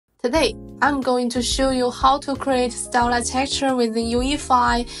Today, I'm going to show you how to create stylized texture within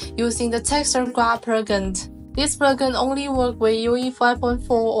UE5 using the Texture Graph plugin. This plugin only works with UE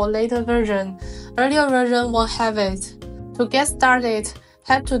 5.4 or later version. Earlier version won't have it. To get started,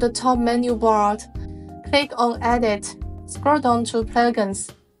 head to the top menu bar, click on Edit, scroll down to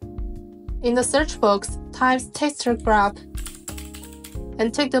Plugins. In the search box, type Texture Graph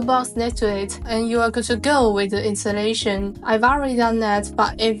and tick the box next to it, and you are good to go with the installation. I've already done that,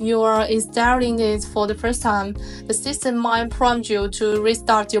 but if you are installing it for the first time, the system might prompt you to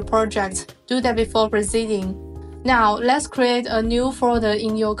restart your project. Do that before proceeding. Now, let's create a new folder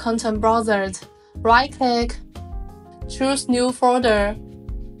in your content browser. Right-click, choose New Folder,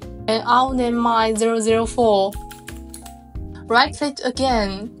 and I'll name mine 004. Right-click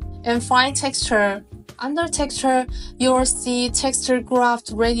again, and find Texture. Under Texture, you will see Texture Graph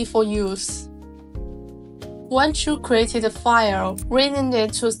ready for use. Once you created a file, rename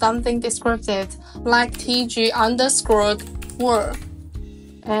it to something descriptive, like tg_work,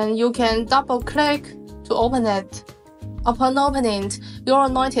 and you can double-click to open it. Upon opening, you will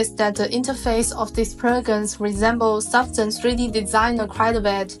notice that the interface of this plugin resembles Substance 3D Designer quite a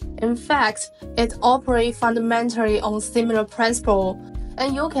bit. In fact, it operates fundamentally on similar principle.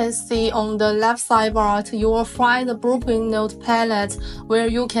 And you can see on the left sidebar, you will find the Blueprint Node palette where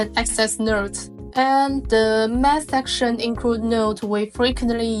you can access nodes. And the math section includes nodes we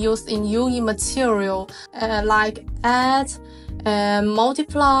frequently use in UE material, like add,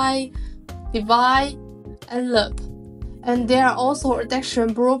 multiply, divide, and loop. And there are also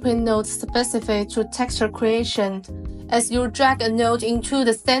reduction blueprint nodes specific to texture creation. As you drag a node into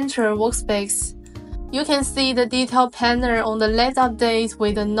the center workspace, you can see the detail panel on the left update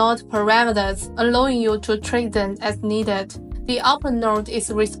with the node parameters, allowing you to treat them as needed. The upper node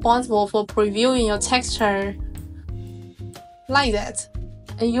is responsible for previewing your texture, like that.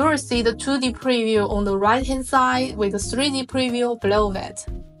 And you will see the 2D preview on the right-hand side with the 3D preview below that.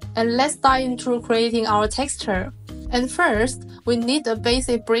 And let's dive into creating our texture. And first, we need a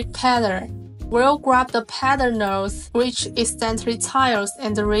basic brick pattern. We'll grab the pattern nodes, which eccentric tiles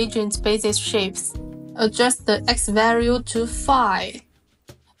and the region's basic shapes. Adjust the X value to 5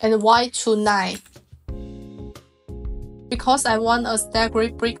 and Y to 9. Because I want a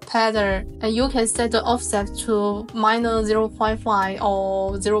staggered brick pattern, and you can set the offset to -0.5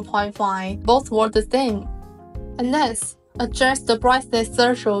 or 0.5, both work the same. And next, adjust the brightness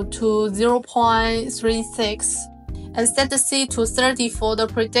threshold to 0.36 and set the C to 30 for the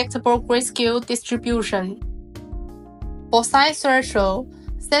predictable grayscale distribution. For size threshold,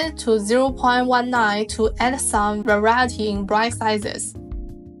 set it to 0.19 to add some variety in bright sizes.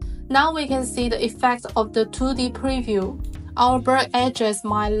 Now we can see the effect of the 2D preview. Our blur edges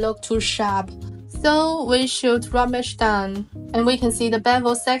might look too sharp, so we should rummage down. And we can see the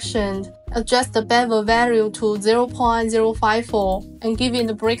bevel section. Adjust the bevel value to 0.054 and give it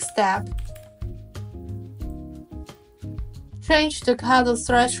a break step. Change the color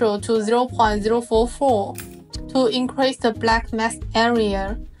threshold to 0.044 to increase the black mask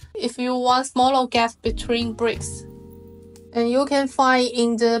area if you want smaller gaps between bricks. And you can find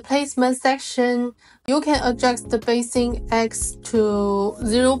in the placement section, you can adjust the basing X to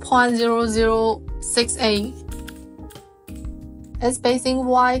 0.0068 and spacing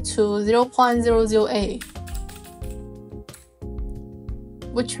Y to 0.008,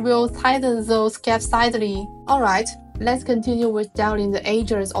 which will tighten those gaps slightly. Alright, let's continue with dialing the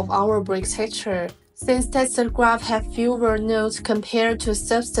edges of our brick texture. Since Texture Graph have fewer nodes compared to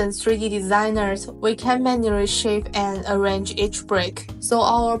Substance 3D designers, we can manually shape and arrange each brick, so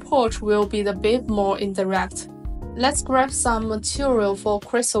our approach will be a bit more indirect. Let's grab some material for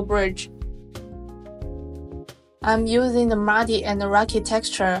Crystal Bridge. I'm using the muddy and rocky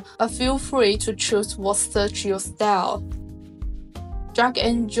texture, but feel free to choose what suits your style. Drag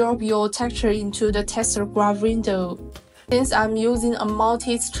and drop your texture into the Texture Graph window. Since I'm using a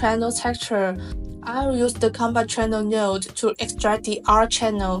multi-channel texture, I'll use the Combat Channel node to extract the R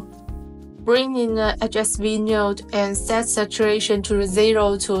channel. Bring in the HSV node and set saturation to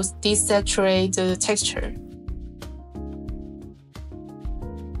 0 to desaturate the texture.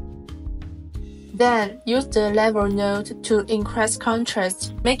 Then, use the Level node to increase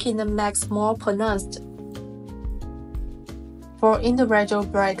contrast, making the max more pronounced. For individual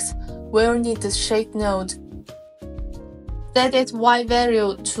bricks, we'll need the Shape node. Set its Y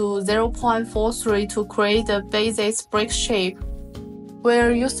value to 0.43 to create the basic brick shape.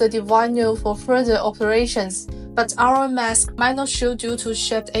 We'll use the Divide node for further operations, but our mask might not show due to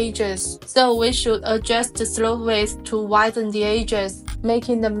shaped edges, so we should adjust the slope width to widen the edges,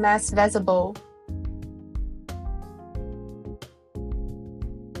 making the mask visible.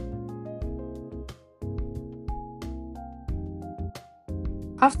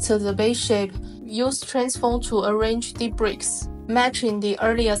 After the base shape, use transform to arrange the bricks, matching the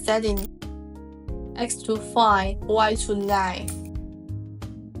earlier setting. X to 5, Y to 9.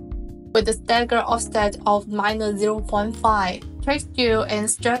 With a stagger offset of -0.5. Trace scale and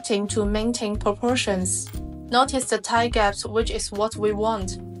stretching to maintain proportions. Notice the tight gaps, which is what we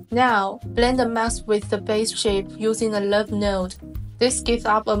want. Now, blend the mask with the base shape using the love node. This gives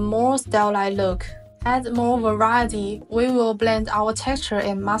up a more stylized look. Add more variety, we will blend our texture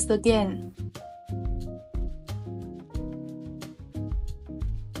and mask again.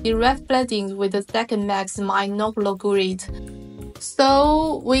 Direct blending with the second mask might not look great.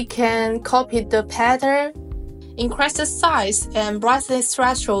 So we can copy the pattern, increase the size and brightness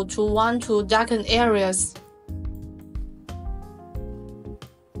threshold to 1 to darken areas.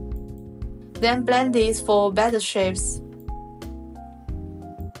 Then blend it for better shapes.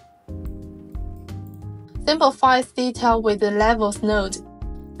 Simplify detail with the levels node,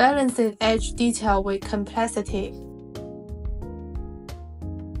 balancing edge detail with complexity.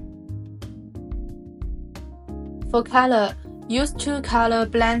 For color, use 2 color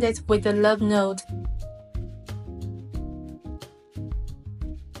blended with the love node.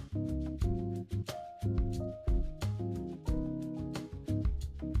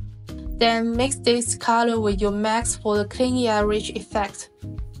 Then mix this color with your mask for the clean yet rich effect.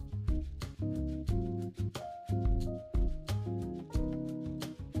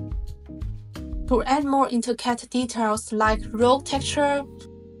 To add more intricate details like rock texture,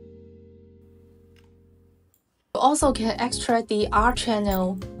 you also can extract the R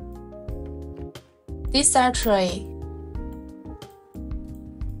channel, desaturate,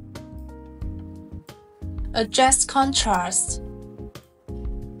 adjust contrast,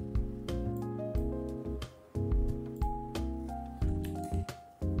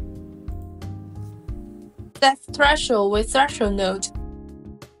 set threshold with threshold node.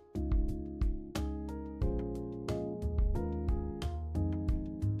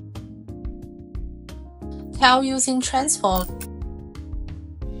 Tail using transform.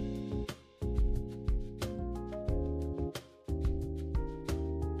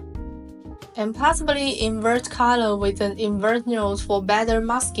 And possibly invert color with an invert node for better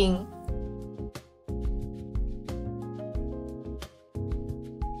masking.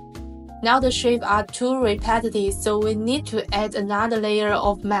 Now the shapes are too repetitive, so we need to add another layer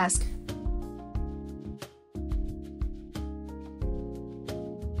of mask.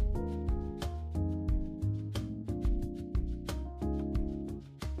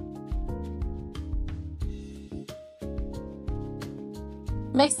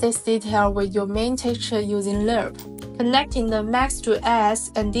 Mix this detail with your main texture using lerp, connecting the mask to S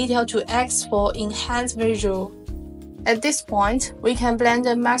and detail to X for enhanced visual. At this point, we can blend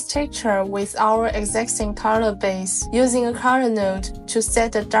the mask texture with our existing color base using a color node to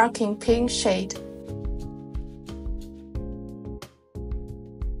set the darkening pink shade.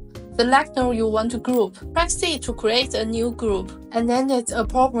 Select node you want to group. Press C to create a new group and name it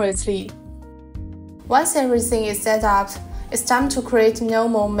appropriately. Once everything is set up, it's time to create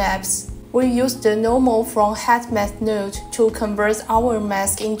normal maps. We use the normal from head mask node to convert our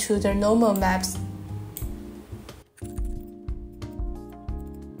mask into the normal maps.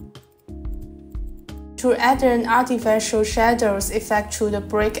 To add an artificial shadows effect to the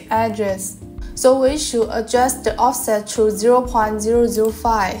brick edges, so we should adjust the offset to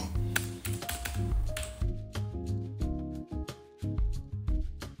 0.005.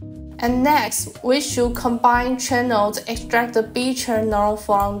 And next, we should combine channels to extract the B channel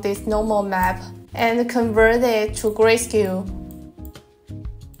from this normal map and convert it to grayscale.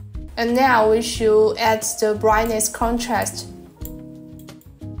 And now we should add the brightness contrast.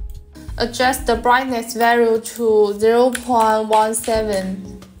 Adjust the brightness value to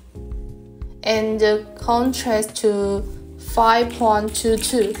 0.17 and the contrast to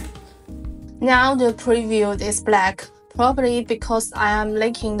 5.22. Now the preview is black. Probably because I am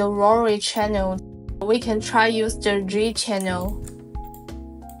linking the Rory channel, we can try use the G channel.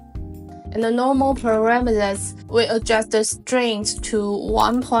 In the normal parameters, we adjust the strength to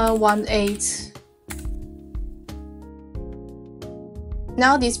 1.18.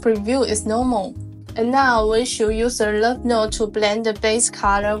 Now this preview is normal. And now we should use the love node to blend the base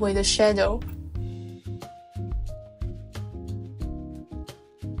color with the shadow.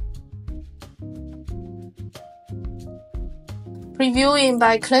 Previewing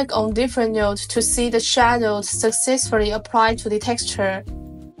by click on different nodes to see the shadows successfully applied to the texture.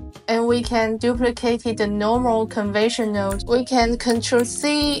 And we can duplicate the normal convention node. We can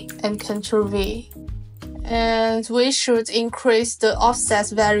Ctrl+C and Ctrl+V. And we should increase the offset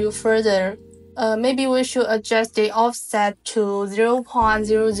value further. Maybe we should adjust the offset to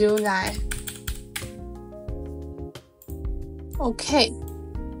 0.009. Okay.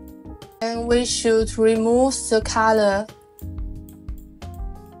 And we should remove the color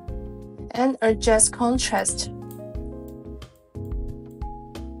and adjust contrast.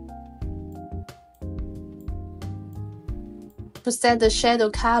 To set the shadow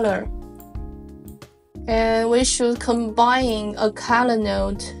color. And we should combine a color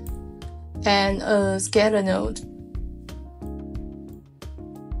node and a scatter node.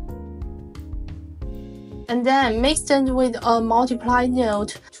 And then mix them with a multiply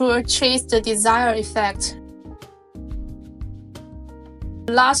node to achieve the desired effect.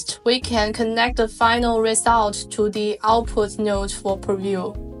 Last, we can connect the final result to the output node for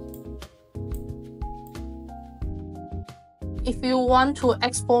preview. If you want to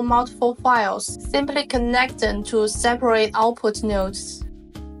export multiple files, simply connect them to separate output nodes.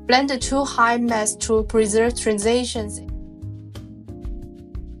 Blend the two high mass to preserve transitions.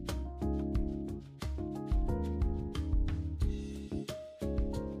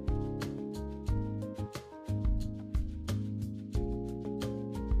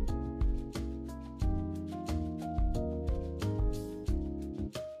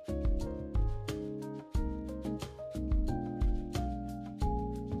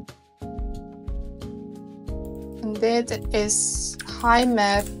 And that is high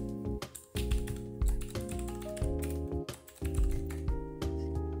map.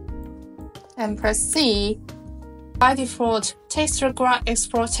 And press C. By default, texture graph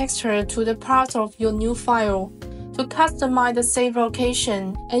export texture to the part of your new file. To customize the save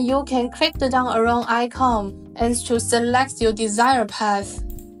location, and you can click the down arrow icon and to select your desired path.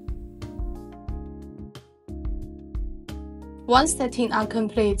 Once settings are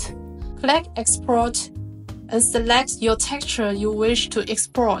complete, click Export and select your texture you wish to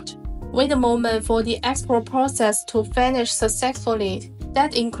export. Wait a moment for the export process to finish successfully.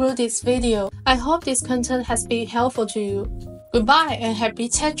 That concludes this video. I hope this content has been helpful to you. Goodbye and happy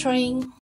texturing!